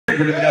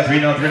going to be now 3,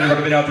 now 3, going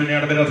to be now 3,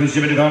 now to be now 3,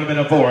 7, down to be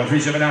now 4, 3,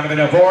 7, down to be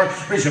now 4,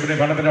 3, 7,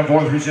 down to be now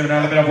 4, 3, 7,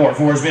 down to be now 4,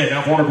 4 is mid,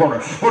 now 4 and a quarter,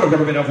 4 going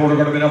to be now 4,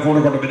 going to be now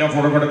 4, going to be now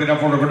 4, going to be now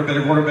 4, going to be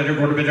now 4, going to be now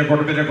 4, going to be now 4,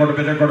 going to be now 4, going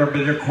to be now 4, going to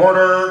be now 4,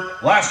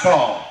 quarter, last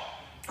call.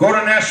 Go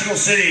to National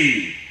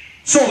City.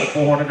 Sold at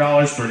 $400,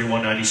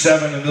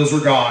 $31.97, and those were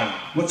gone.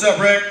 What's up,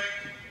 Rick?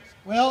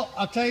 Well,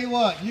 I'll tell you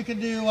what, you can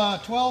do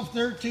 12,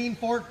 13,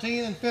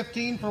 14, and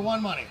 15 for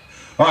one money.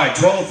 All right,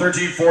 12,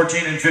 13,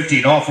 14, and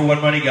 15, all for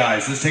one money,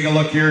 guys. Let's take a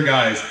look here,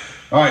 guys.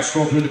 All right,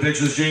 scroll through the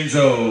pictures, James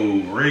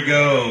O. There you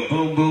go.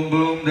 Boom, boom,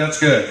 boom. That's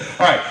good.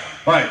 All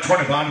right,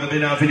 25 to the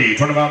bid now 50.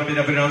 25 to the bid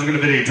now 50, I was going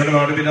to 50.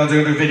 25 to the bid now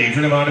 50.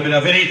 25 to the bid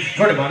now 50.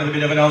 25 to the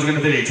bid now 50, I was going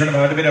to 50. 25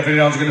 to the bid now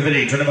 50, I was going to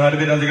 50. 25 to the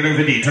bid now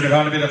 50.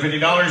 25 to the bid now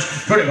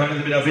 $50. 25 to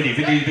the bid now 50.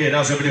 50 to the bid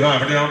now 75.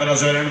 50 to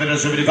the bid now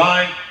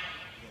 75.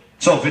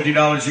 So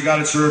 $50, you got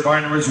it, sir.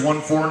 Buy number is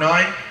 149.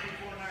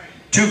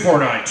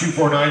 249.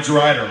 249's the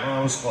rider. Oh,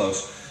 that was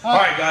close. All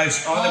right,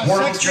 guys, on the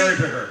portable cherry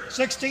picker.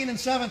 16 and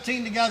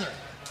 17 together.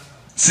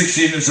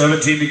 16 and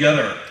 17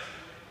 together.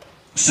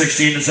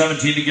 16 and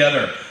 17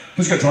 together.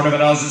 Who's got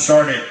 25,000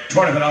 started?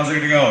 25,000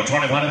 going to go.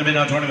 25 to the bid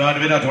now, 25 to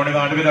the bid now,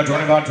 25 to the bid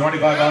now,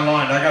 25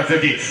 online. I got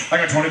 50. I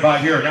got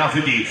 25 here, now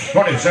 50.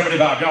 20,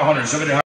 75, now 100, 70.